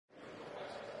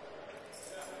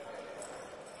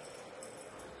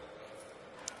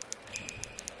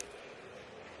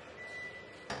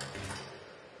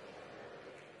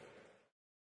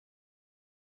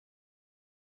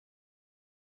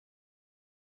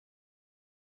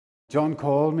John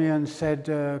called me and said,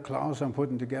 Klaus, I'm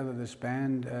putting together this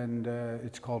band and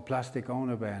it's called Plastic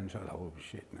Ono Band. So I thought, oh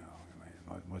shit, no,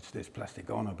 what's this Plastic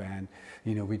Ono Band?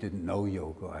 You know, we didn't know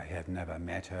Yoko. I had never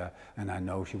met her, and I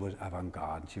know she was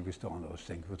avant-garde. She was doing those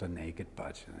things with a naked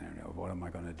butt. And, you know, what am I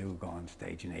going to do? Go on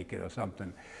stage naked or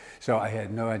something? So I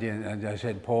had no idea. And I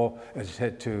said,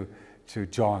 to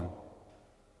John,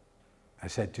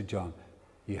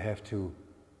 you have to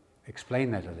explain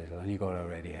that a little, and he got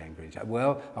already angry. He said,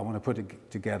 well, I want to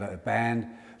put together a band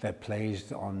that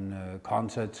plays on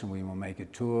concerts, and we will make a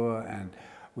tour, and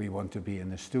we want to be in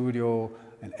the studio,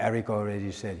 and Eric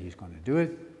already said he's going to do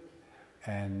it,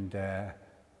 and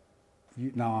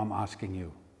now I'm asking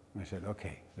you. I said,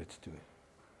 okay, let's do it.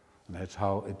 And that's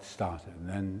how it started. And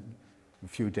then a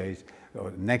few days, or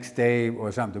the next day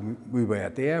or something, we were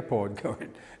at the airport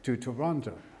going to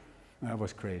Toronto. That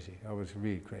was crazy. That was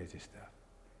really crazy stuff.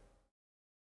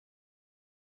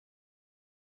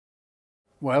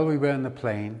 Well, we were in the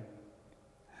plane,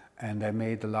 and I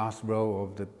made the last row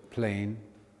of the plane,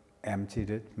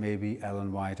 emptied it. Maybe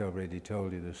Alan White already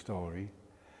told you the story.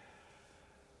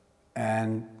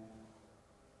 And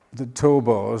the tow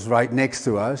was right next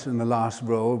to us in the last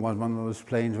row. It was one of those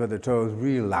planes where the tow was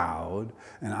real loud,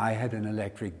 and I had an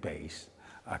electric bass.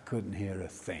 I couldn't hear a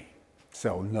thing.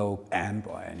 So no amp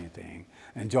or anything.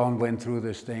 And John went through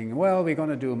this thing, well, we're going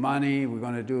to do money, we're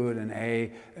going to do it in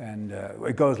A, and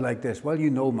it goes like this, well, you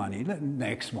know money,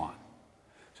 next one.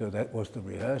 So that was the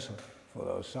rehearsal for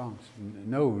those songs,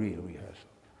 no real rehearsal.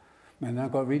 And I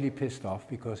got really pissed off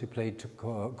because he played to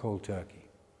Cold Turkey.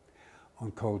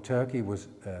 On Cold Turkey was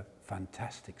a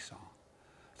fantastic song.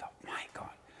 I thought, my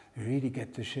God, you really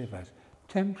get the shivers.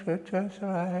 Temperatures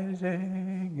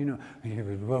rising, you know, and he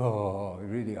was, whoa,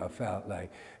 really, I felt like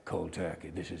Cold Turkey,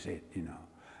 this is it, you know.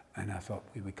 And I thought,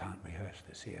 we can't rehearse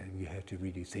this here. We have to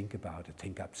really think about it,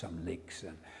 think up some licks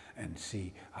and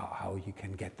see how you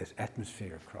can get this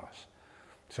atmosphere across.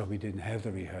 So we didn't have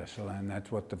the rehearsal, and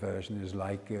that's what the version is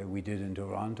like we did in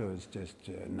Toronto. It's just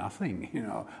nothing, you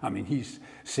know. I mean, he's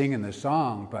singing the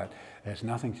song, but it has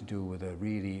nothing to do with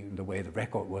the way the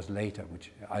record was later,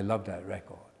 which I love that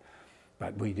record.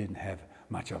 But we didn't have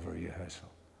much of a rehearsal.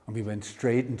 And we went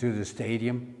straight into the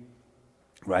stadium,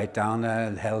 right down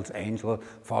there, Hell's Angel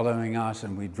following us,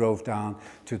 and we drove down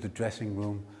to the dressing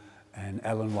room, and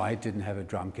Alan White didn't have a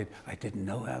drum kit. I didn't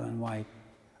know Alan White.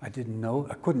 I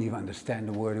couldn't even understand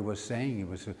the word he was saying. He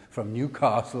was from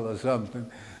Newcastle or something.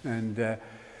 And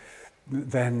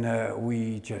then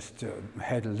we just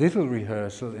had a little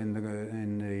rehearsal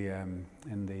down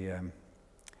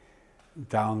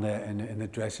there in the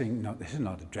dressing. No, this is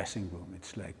not a dressing room.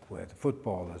 It's like where the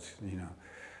footballers, you know,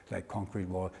 like concrete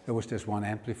wall. There was this one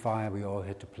amplifier. We all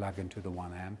had to plug into the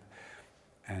one amp,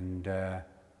 and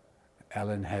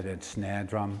Alan had a snare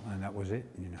drum, and that was it.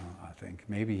 You know, I think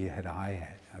maybe he had a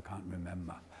hi-hat. I can't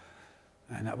remember.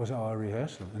 And that was our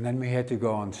rehearsal. And then we had to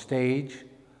go on stage.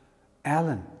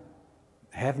 Alan,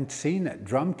 haven't seen that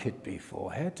drum kit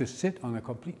before. Had to sit on a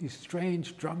completely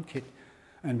strange drum kit.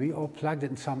 And we all plugged it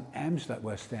in some amps that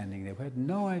were standing there. We had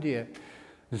no idea.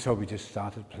 And so we just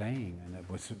started playing. And it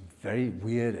was very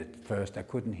weird at first. I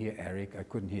couldn't hear Eric. I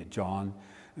couldn't hear John.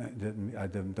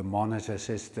 The monitor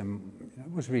system,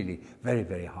 it was really very,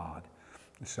 very hard.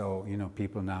 So, you know,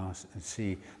 people now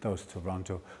see those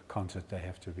Toronto concerts, they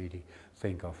have to really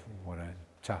think of what a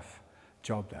tough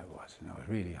job that was. You know, it was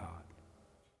really hard.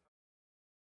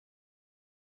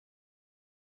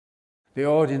 The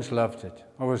audience loved it.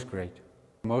 It was great.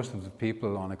 Most of the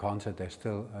people on a concert, they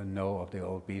still know of the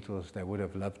old Beatles. They would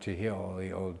have loved to hear all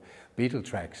the old Beatle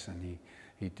tracks, and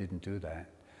he didn't do that.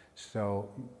 So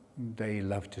they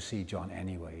loved to see John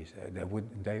anyways.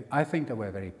 I think they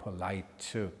were very polite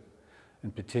too. In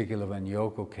particular, when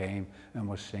Yoko came and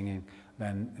was singing,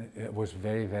 then it was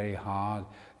very, very hard.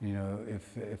 You know,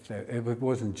 if it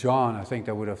wasn't John, I think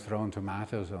they would have thrown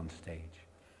tomatoes on stage.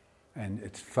 And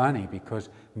it's funny because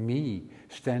me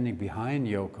standing behind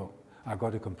Yoko, I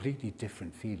got a completely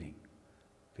different feeling,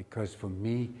 because for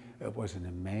me it was an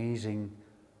amazing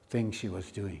thing she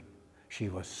was doing. She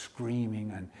was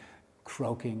screaming and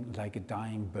croaking like a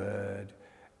dying bird,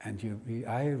 and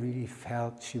I really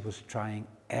felt she was trying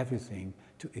everything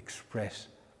to express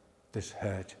this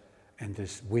hurt and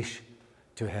this wish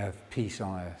to have peace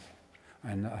on earth.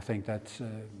 And I think that's,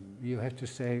 you have to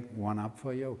say one up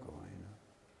for Yoko. You know.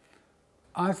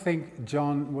 I think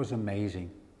John was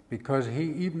amazing. Because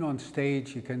even on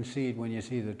stage, you can see it when you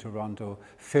see the Toronto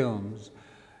films,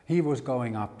 he was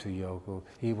going up to Yoko,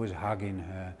 he was hugging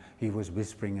her, he was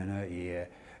whispering in her ear.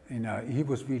 You know, he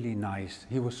was really nice.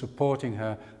 He was supporting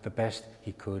her the best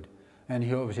he could. And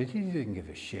he always said he didn't give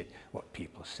a shit what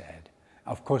people said.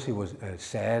 Of course, he was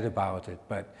sad about it,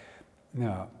 but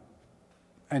no.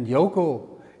 And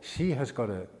Yoko, she has got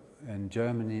in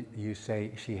Germany you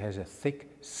say she has a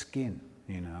thick skin,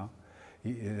 you know.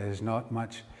 There's not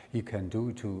much you can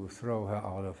do to throw her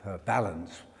out of her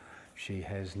balance. She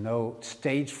has no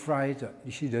stage fright,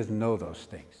 she doesn't know those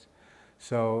things.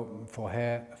 So for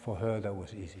her that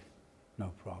was easy,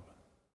 no problem.